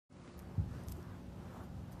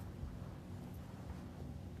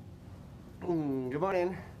Good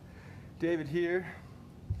morning, David here,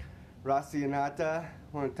 Raasiyanatha. I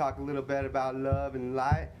want to talk a little bit about love and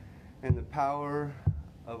light and the power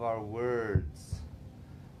of our words.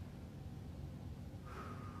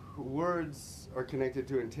 Words are connected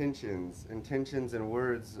to intentions. Intentions and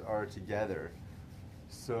words are together.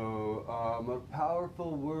 So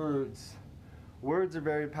powerful words. Words are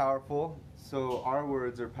very powerful, so our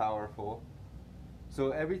words are powerful.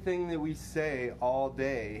 So everything that we say all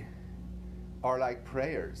day are like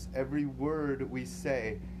prayers. Every word we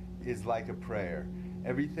say is like a prayer.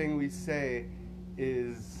 Everything we say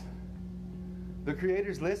is, the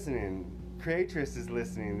Creator's listening, Creatress is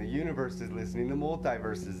listening, the universe is listening, the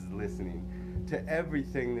multiverse is listening to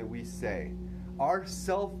everything that we say. Our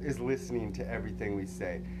self is listening to everything we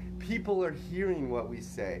say. People are hearing what we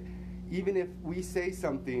say. Even if we say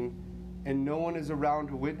something and no one is around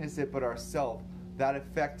to witness it but ourselves, that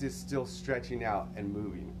effect is still stretching out and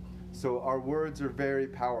moving. So our words are very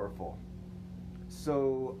powerful.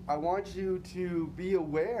 So I want you to be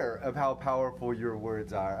aware of how powerful your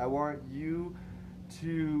words are. I want you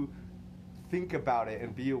to think about it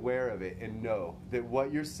and be aware of it and know that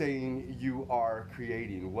what you're saying you are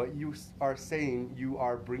creating. What you are saying you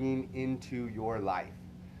are bringing into your life.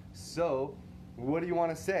 So what do you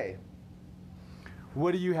want to say?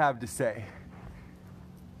 What do you have to say?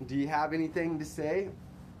 Do you have anything to say?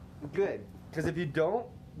 Good. Because if you don't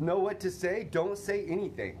know what to say, don't say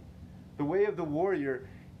anything. The way of the warrior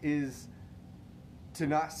is to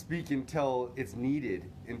not speak until it's needed,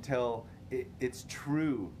 until it's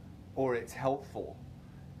true or it's helpful.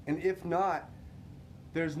 And if not,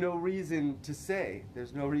 there's no reason to say.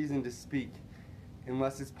 There's no reason to speak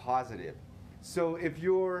unless it's positive. So if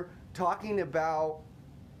you're talking about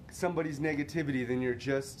somebody's negativity, then you're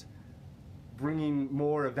just bringing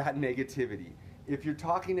more of that negativity. If you're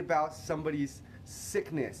talking about somebody's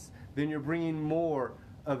sickness, then you're bringing more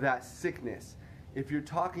of that sickness. If you're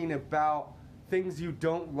talking about things you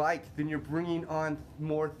don't like, then you're bringing on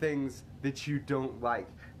more things that you don't like.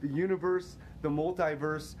 The universe, the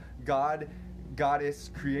multiverse, God, Goddess,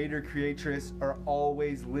 Creator, Creatress are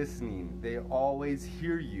always listening. They always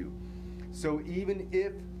hear you. So even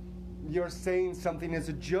if you're saying something as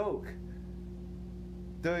a joke,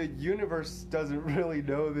 the universe doesn't really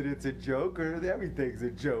know that it's a joke, or everything's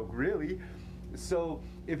a joke, really. So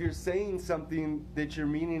if you're saying something that you're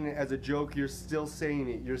meaning as a joke, you're still saying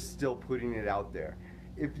it, you're still putting it out there.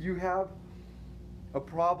 If you have a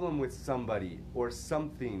problem with somebody or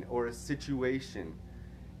something or a situation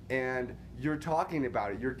and you're talking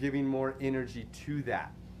about it, you're giving more energy to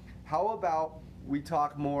that. How about we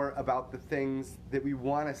talk more about the things that we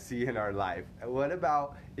want to see in our life? What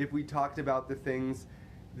about if we talked about the things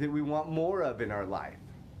that we want more of in our life?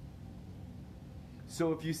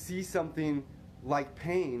 So if you see something like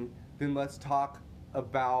pain, then let's talk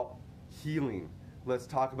about healing. Let's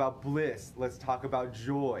talk about bliss. Let's talk about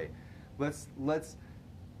joy. Let's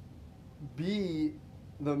be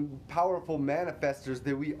the powerful manifestors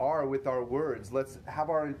that we are with our words. Let's have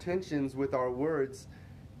our intentions with our words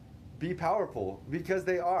be powerful, because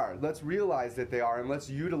they are. Let's realize that they are, and let's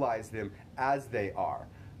utilize them as they are.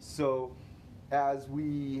 So as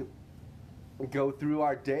we go through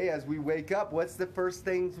our day, as we wake up, what's the first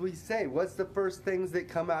things we say? What's the first things that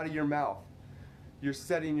come out of your mouth? You're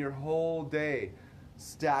setting your whole day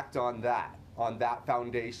stacked on that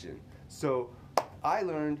foundation. So I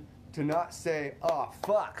learned to not say, oh,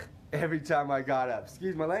 fuck, every time I got up.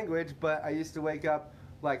 Excuse my language, but I used to wake up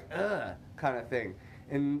like, kind of thing.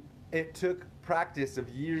 And it took practice of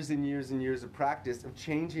years and years and years of practice of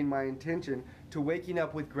changing my intention to waking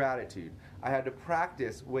up with gratitude. I had to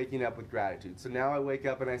practice waking up with gratitude. So now I wake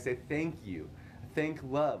up and I say, thank you. Thank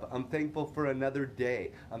love. I'm thankful for another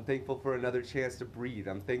day. I'm thankful for another chance to breathe.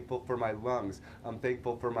 I'm thankful for my lungs. I'm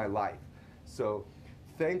thankful for my life. So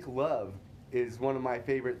thank love is one of my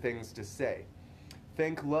favorite things to say.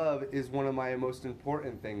 Thank love is one of my most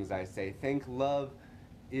important things I say. Thank love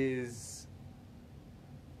is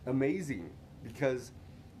amazing because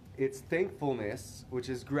it's thankfulness, which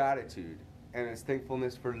is gratitude, and it's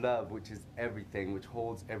thankfulness for love, which is everything, which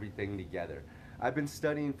holds everything together. I've been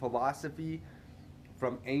studying philosophy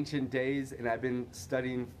from ancient days, and I've been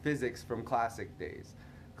studying physics from classic days.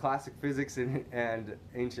 Classic physics and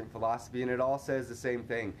ancient philosophy, and it all says the same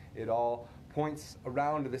thing. It all points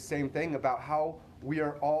around to the same thing about how we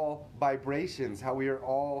are all vibrations, how we are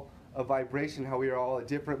all a vibration, how we are all a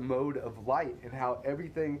different mode of light, and how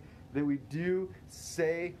everything that we do,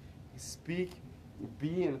 say, speak,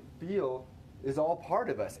 be, and feel is all part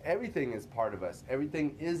of us. Everything is part of us.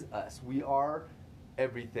 Everything is us. We are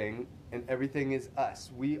everything, and everything is us.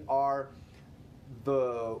 We are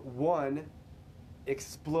the one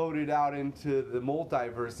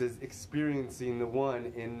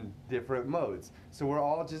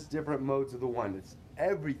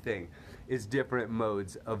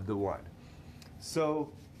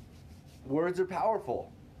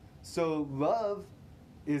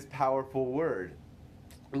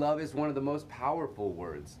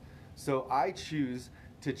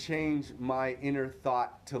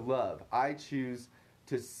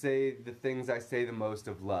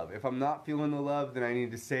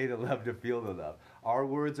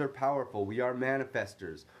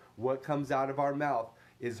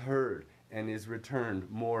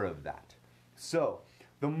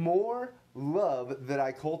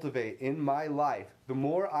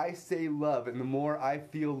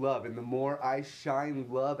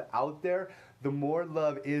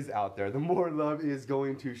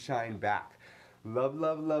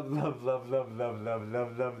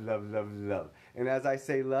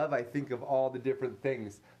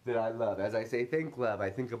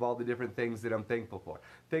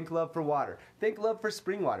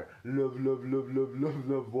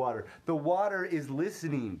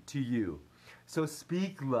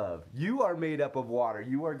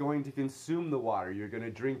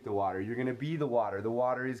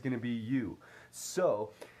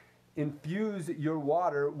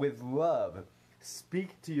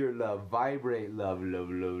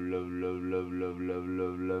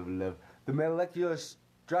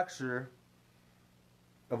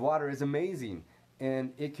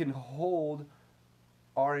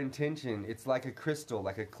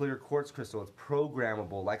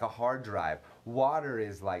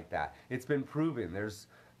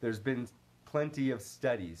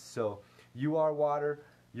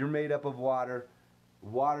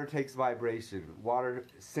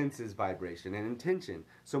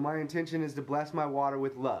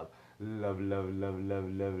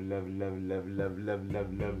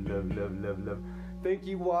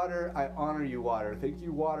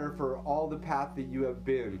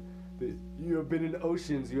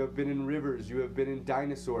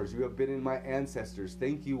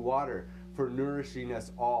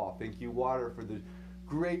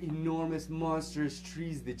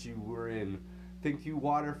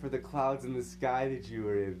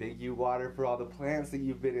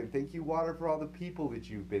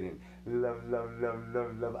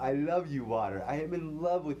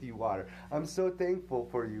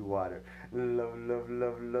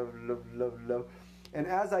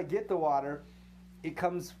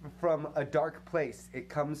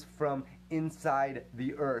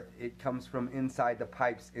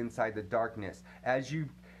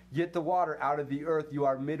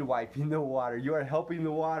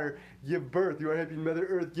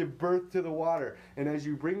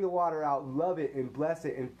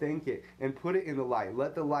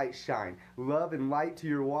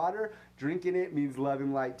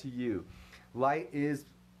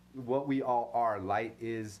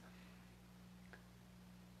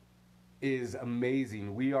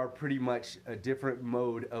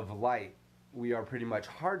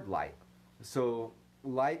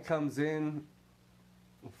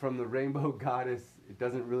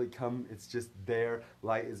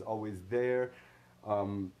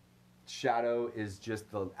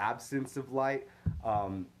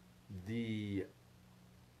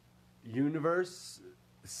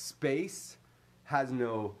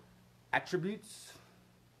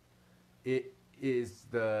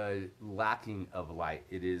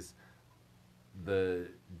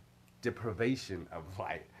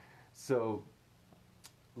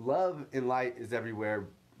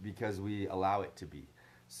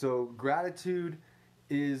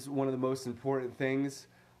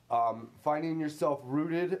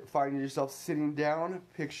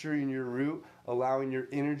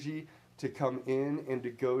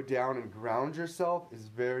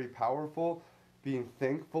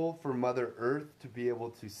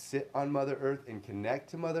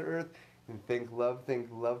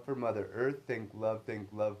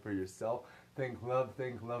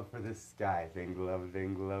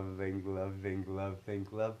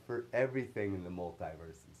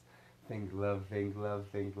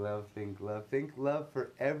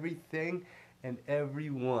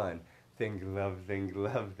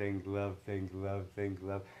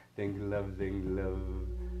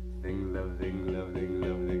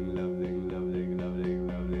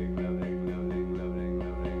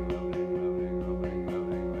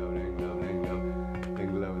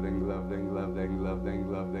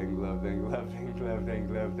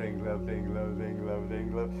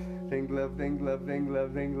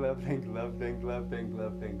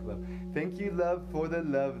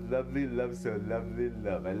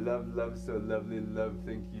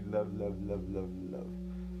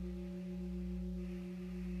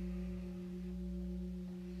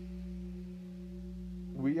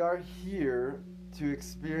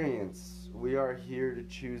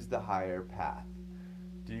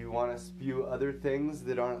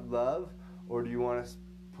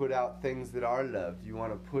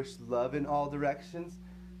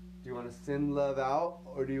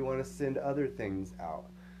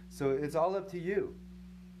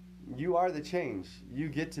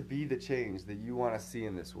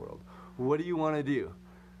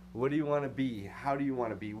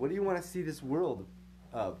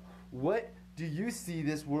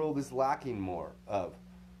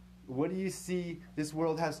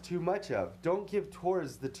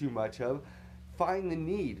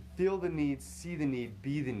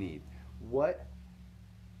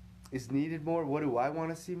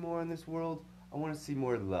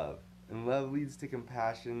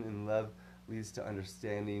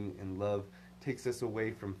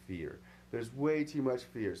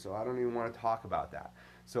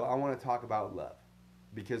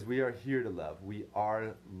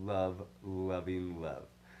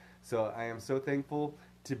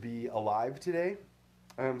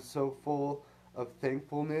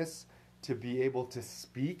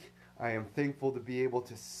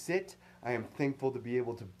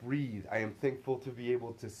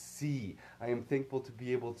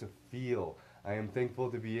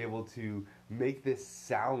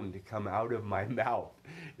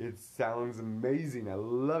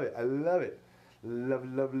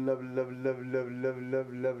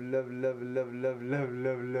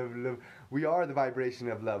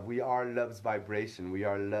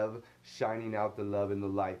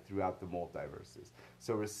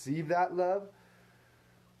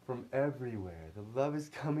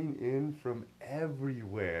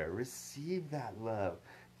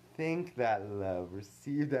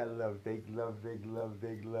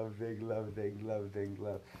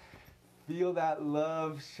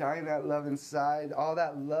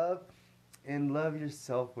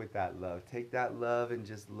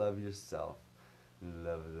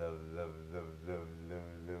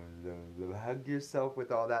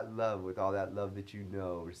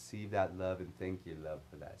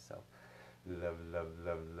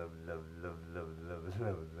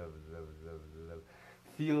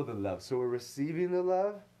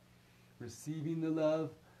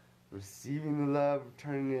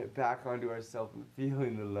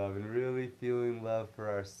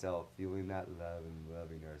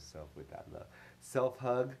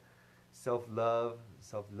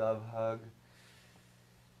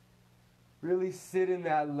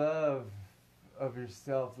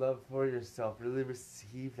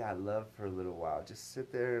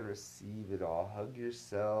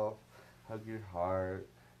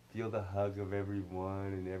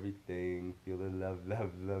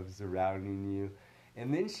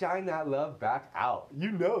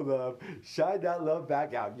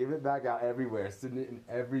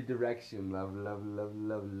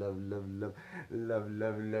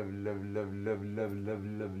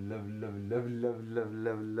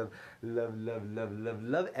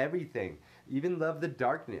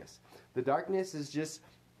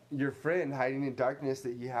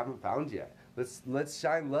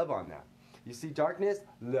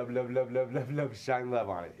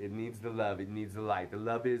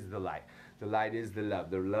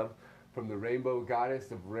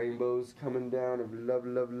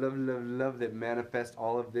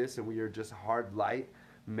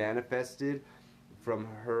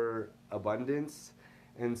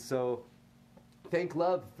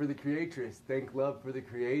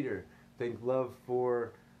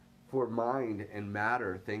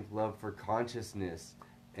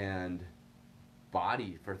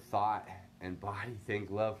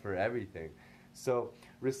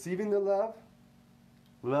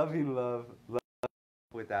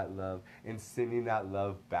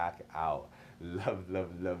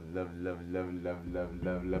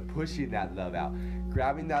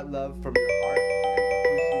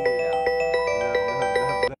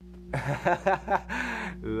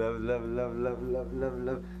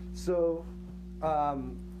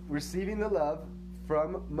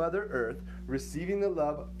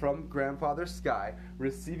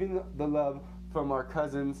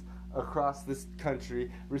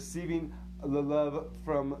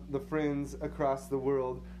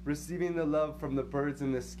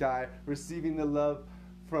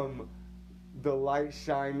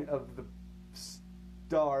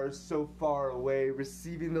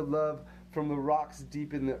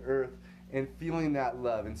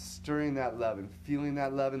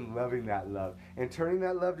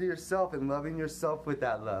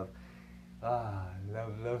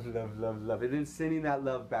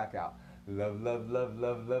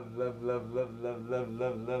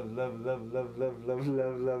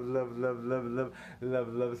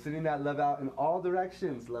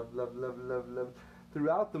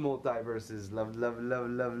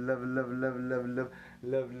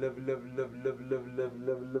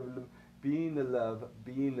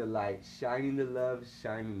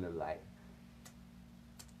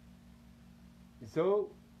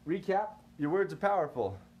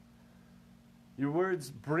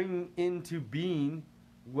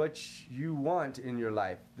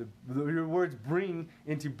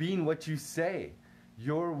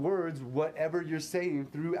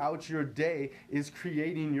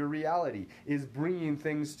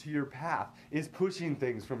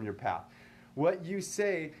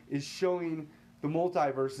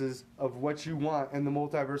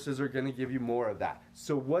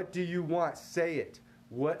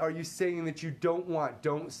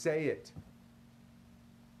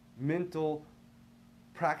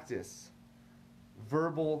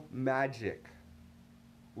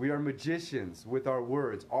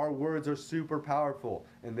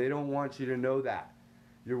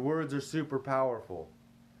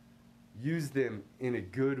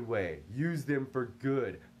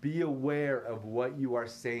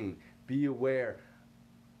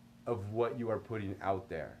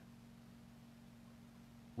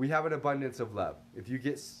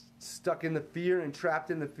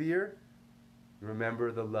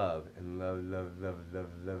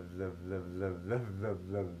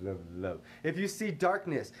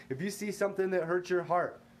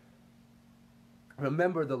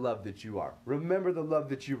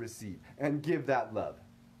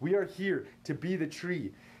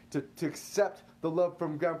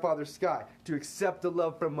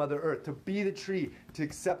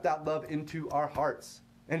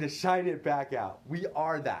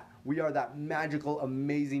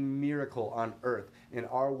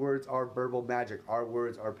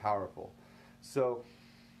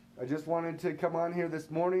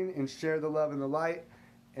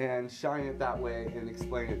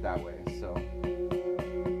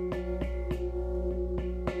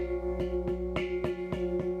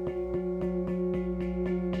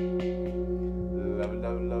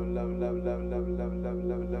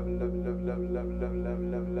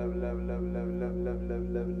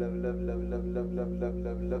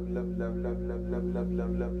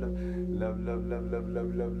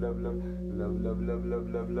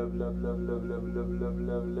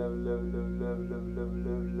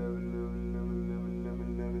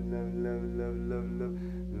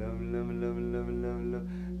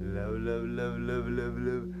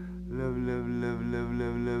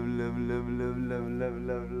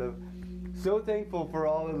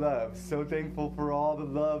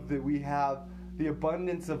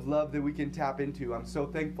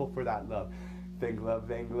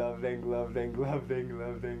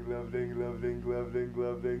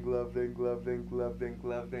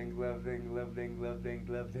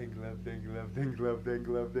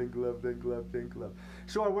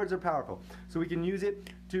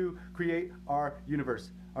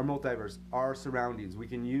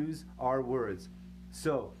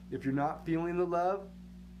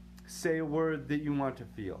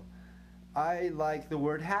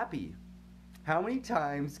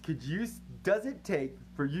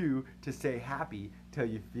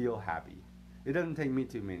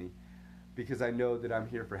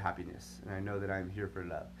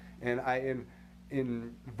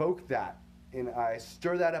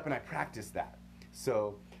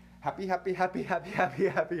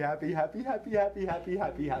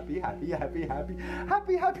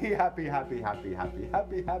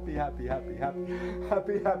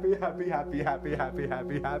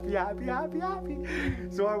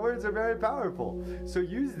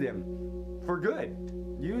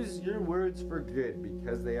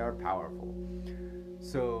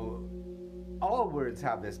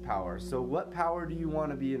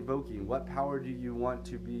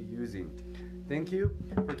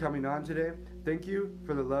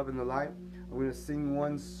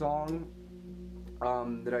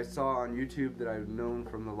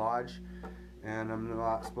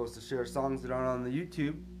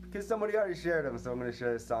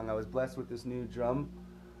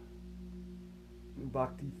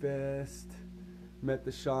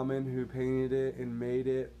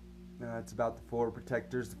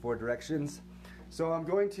So I'm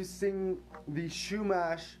going to sing the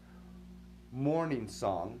Shumash morning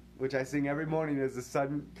song, which I sing every morning as the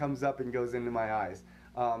sun comes up and goes into my eyes.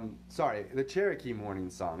 Sorry, the Cherokee morning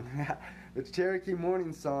song. The Cherokee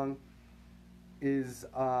morning song is,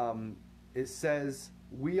 it says,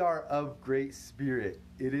 "We are of great spirit.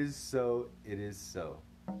 It is so, it is so."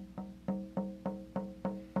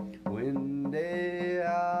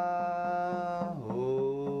 Windea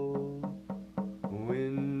ho,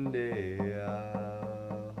 windea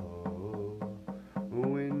ho,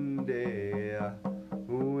 windea,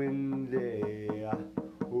 windea,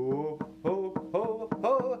 ho ho ho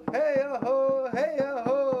ho, hey ho, hey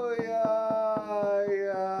ho, ya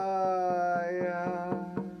ya ya.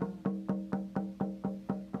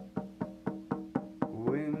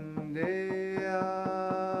 Windea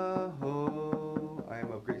ho, I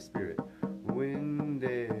am of great spirit.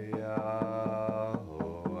 Windea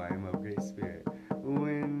ho, I am of great spirit.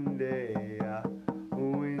 Windea,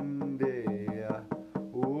 windea,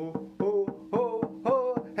 ho ho ho ho,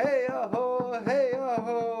 hey ho,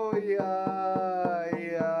 ya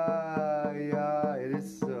ya ya. It is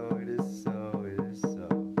so, it is so, it is so.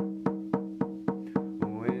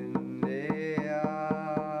 Windea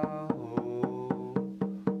ho,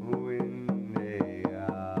 windea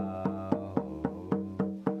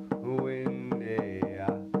ho, windea,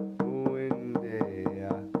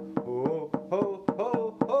 windea, ho ho ho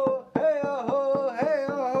ho, hey ho,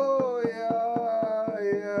 ya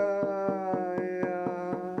ya ya.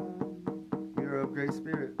 We are of great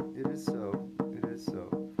spirit. It is so. It is so.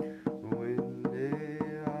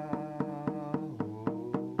 Windea ho,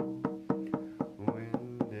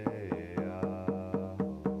 windea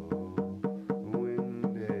ho,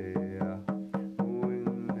 windea,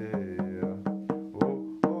 windea, ho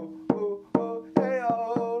ho ho ho, hey ho,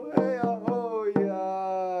 ya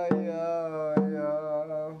ya ya.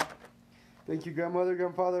 Thank you, grandmother,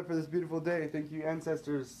 grandfather, for this beautiful day. Thank you,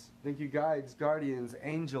 ancestors. Thank you, guides, guardians,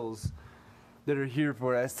 angels that are here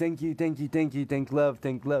for us. Thank you, thank you, thank you. Thank love,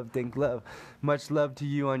 thank love, thank love. Much love to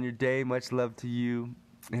you on your day. Much love to you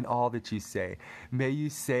in all that you say. May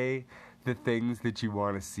you say the things that you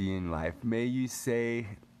want to see in life. May you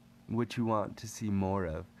say what you want to see more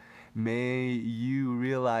of. May you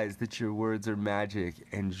realize that your words are magic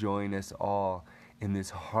and join us all in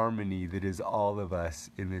this harmony that is all of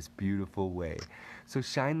us in this beautiful way. So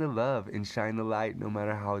shine the love and shine the light no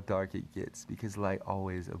matter how dark it gets, because light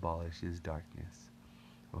always abolishes darkness.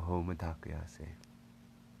 Oho matakuyase.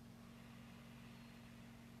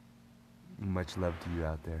 Much love to you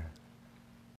out there.